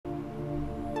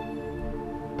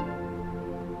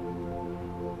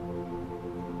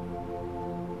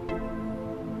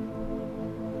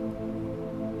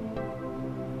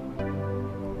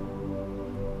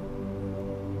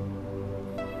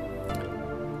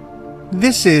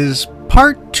This is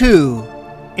part 2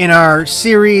 in our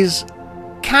series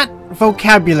Cat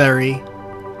Vocabulary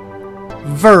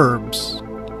Verbs.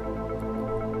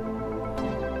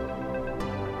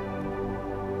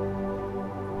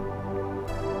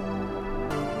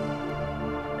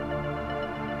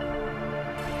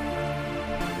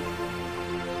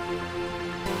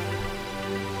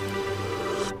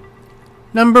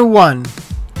 Number 1.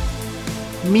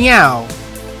 Meow.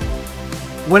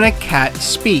 When a cat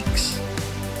speaks.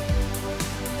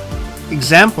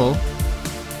 Example: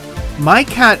 my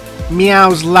cat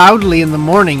meows loudly in the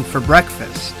morning for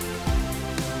breakfast.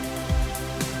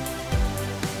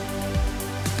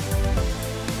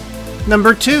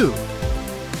 Number 2.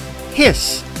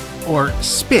 Hiss or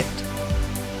spit.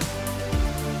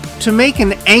 To make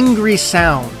an angry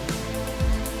sound.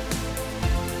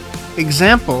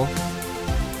 Example: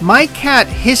 my cat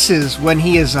hisses when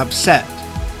he is upset.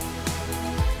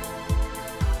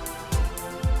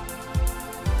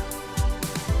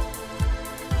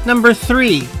 Number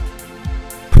 3.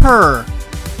 Purr.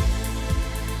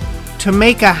 To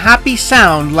make a happy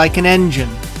sound like an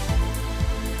engine.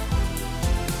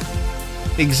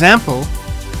 Example: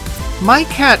 my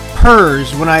cat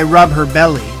purrs when I rub her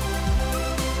belly.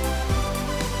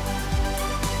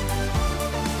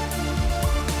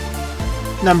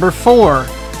 Number 4.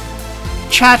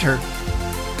 Chatter.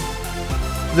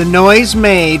 The noise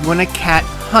made when a cat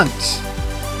hunts.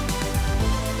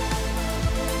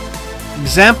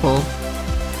 Example: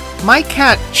 my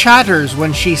cat chatters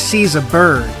when she sees a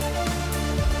bird.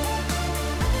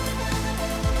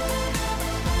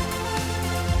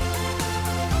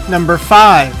 Number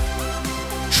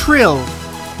 5. Trill.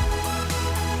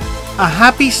 A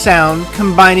happy sound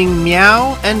combining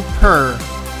meow and purr.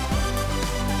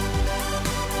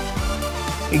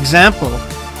 Example: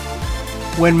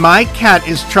 when my cat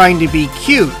is trying to be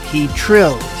cute, he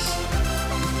trills.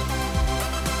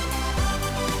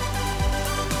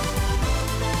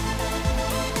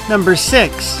 Number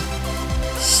 6.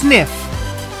 Sniff.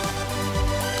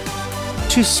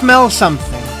 To smell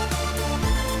something.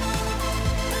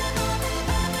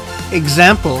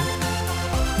 Example: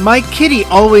 my kitty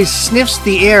always sniffs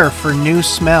the air for new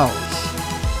smells.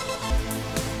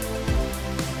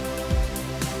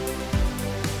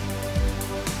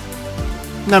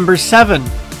 Number 7.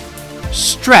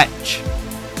 Stretch.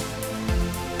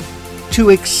 To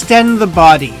extend the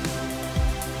body.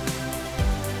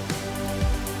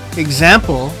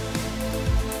 Example: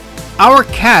 our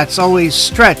cats always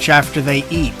stretch after they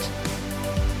eat.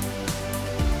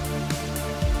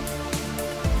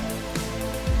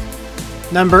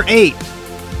 Number 8.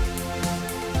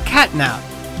 Catnap.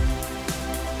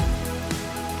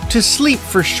 To sleep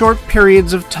for short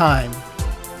periods of time.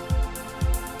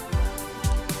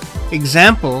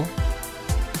 Example: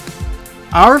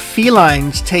 our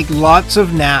felines take lots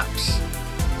of naps.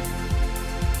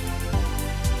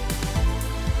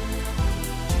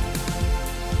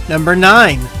 Number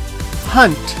 9.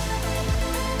 Hunt.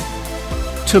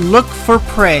 To look for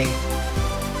prey.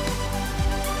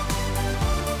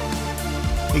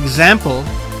 Example: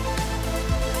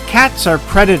 cats are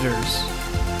predators,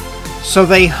 so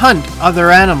they hunt other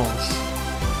animals.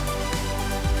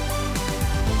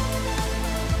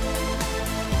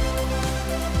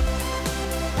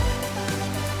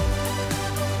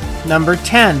 Number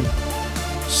 10.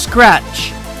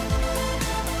 Scratch.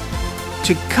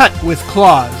 To cut with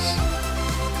claws.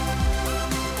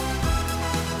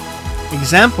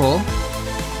 Example: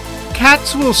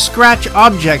 cats will scratch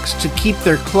objects to keep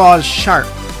their claws sharp.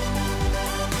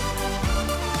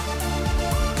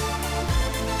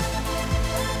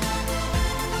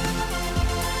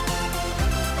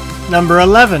 Number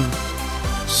 11.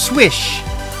 Swish.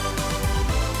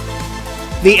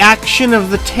 The action of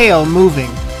the tail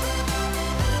moving.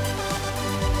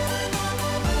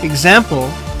 Example: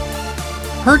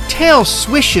 her tail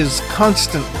swishes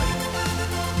constantly.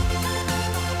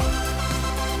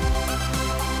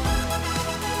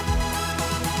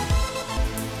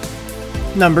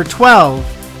 Number 12.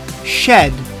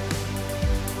 Shed.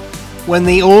 When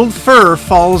the old fur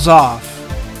falls off.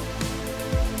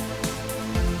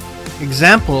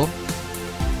 Example: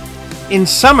 in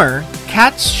summer,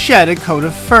 cats shed a coat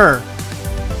of fur.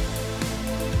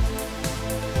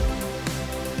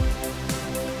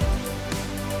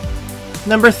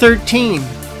 Number 13.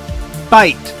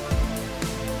 Bite.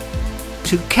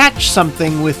 To catch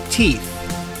something with teeth.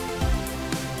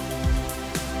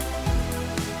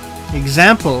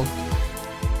 Example: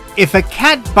 if a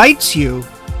cat bites you,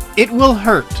 it will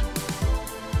hurt.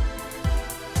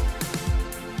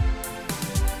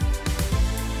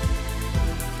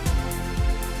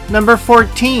 Number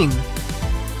 14.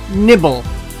 Nibble.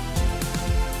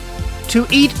 To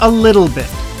eat a little bit.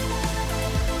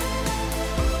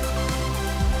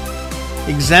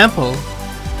 Example: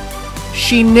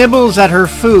 she nibbles at her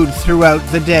food throughout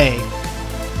the day.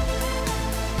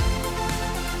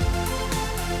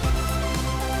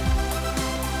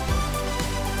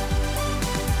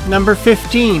 Number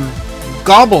 15.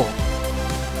 Gobble.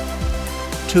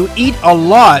 To eat a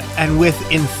lot and with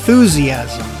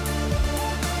enthusiasm.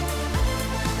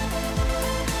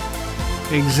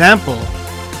 Example: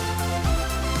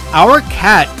 our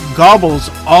cat gobbles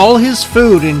all his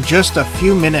food in just a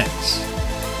few minutes.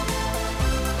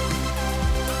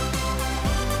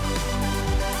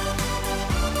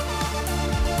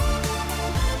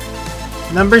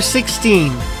 Number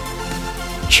 16.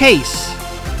 Chase.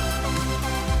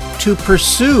 To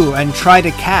pursue and try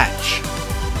to catch.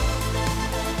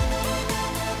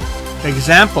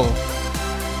 Example: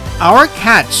 our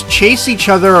cats chase each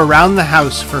other around the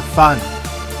house for fun.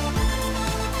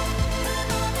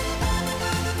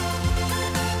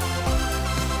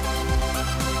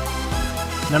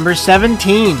 Number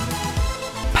 17.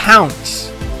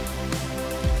 Pounce.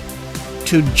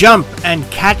 To jump and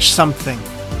catch something.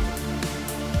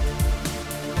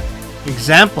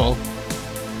 Example: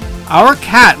 our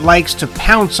cat likes to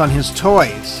pounce on his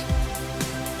toys.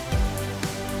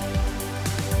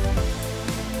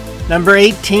 Number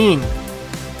 18.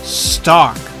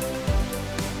 Stalk.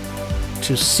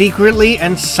 To secretly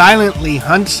and silently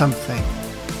hunt something.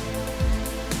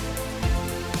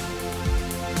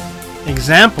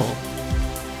 Example: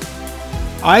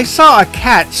 I saw a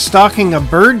cat stalking a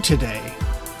bird today.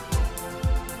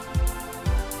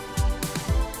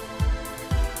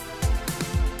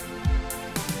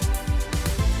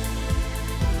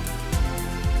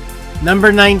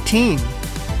 Number 19.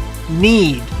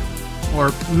 Knead,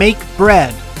 or make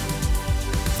bread.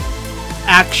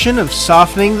 Action of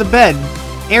softening the bed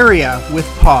area with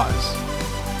paws.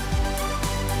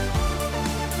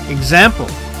 Example: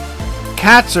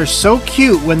 cats are so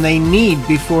cute when they knead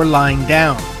before lying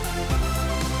down.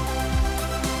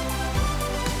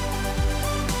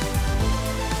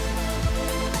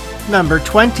 Number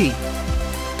 20.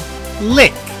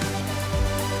 Lick.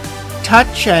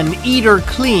 Touch and eat or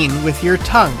clean with your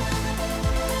tongue.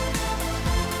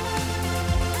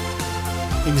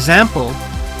 Example: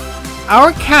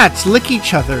 our cats lick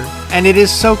each other and it is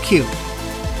so cute.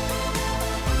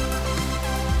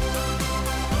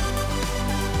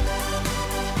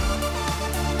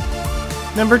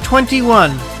 Number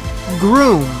 21.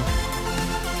 Groom.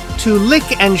 To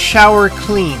lick and shower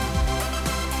clean.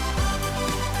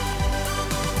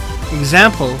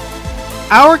 Example: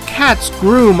 our cats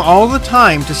groom all the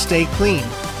time to stay clean.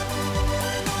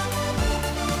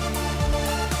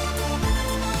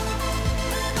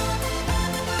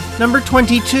 Number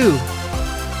 22.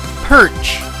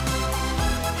 Perch.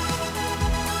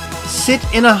 Sit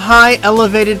in a high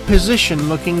elevated position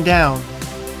looking down.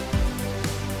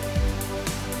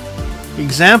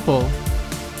 Example: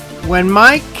 when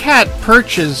my cat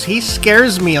perches, he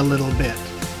scares me a little bit.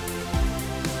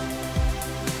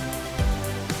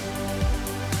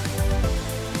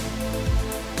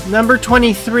 Number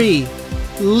 23.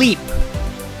 Leap.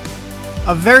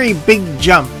 A very big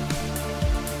jump.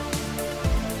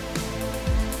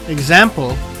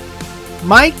 Example: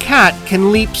 my cat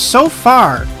can leap so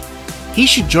far, he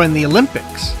should join the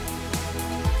Olympics.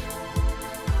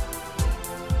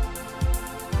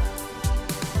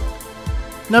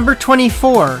 Number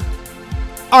 24.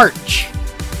 Arch.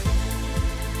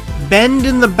 Bend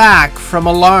in the back from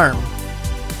alarm.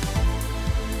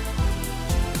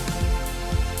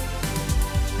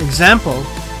 Example: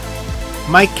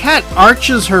 my cat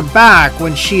arches her back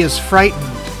when she is frightened.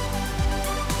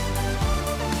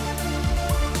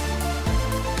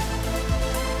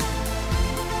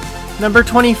 Number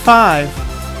 25.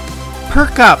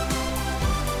 Perk up.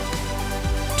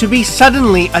 To be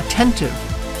suddenly attentive.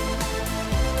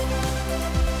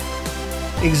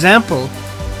 Example: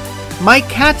 my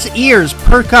cat's ears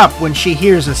perk up when she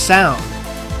hears a sound.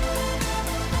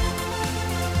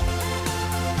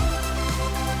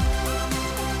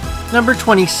 Number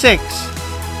 26.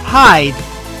 Hide.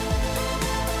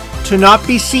 To not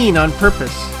be seen on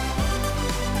purpose.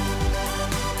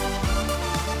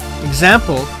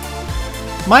 Example: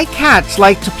 my cats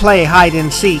like to play hide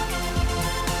and seek.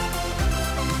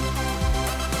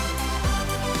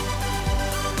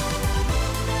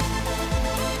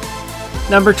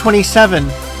 Number 27.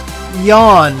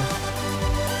 Yawn.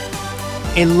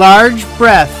 A large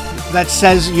breath that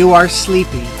says you are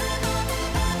sleepy.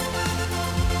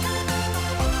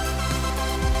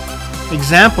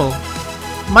 Example: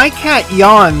 my cat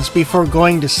yawns before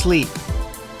going to sleep.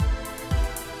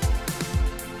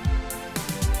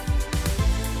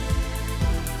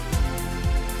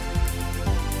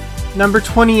 Number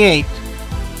 28.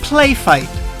 Play fight.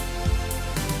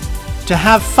 To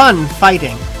have fun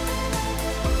fighting.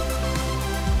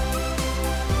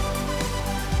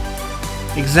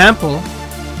 Example: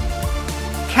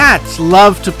 cats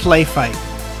love to play fight,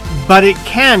 but it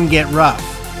can get rough.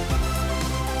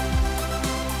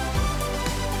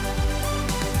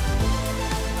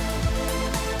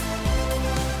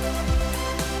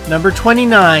 Number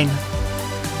 29.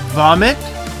 Vomit,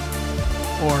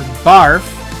 or barf,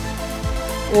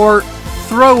 or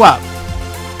throw up.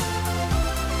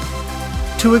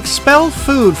 To expel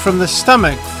food from the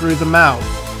stomach through the mouth.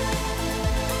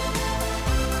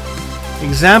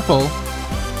 Example: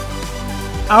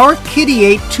 our kitty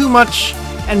ate too much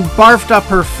and barfed up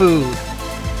her food.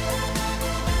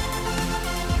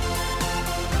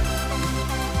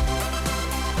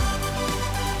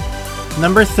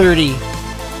 Number 30.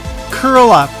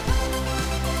 Curl up.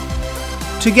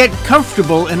 To get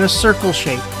comfortable in a circle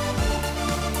shape.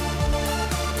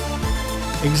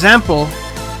 Example: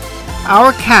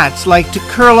 our cats like to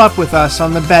curl up with us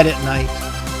on the bed at night.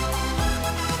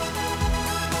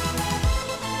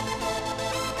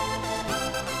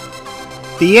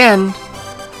 The end.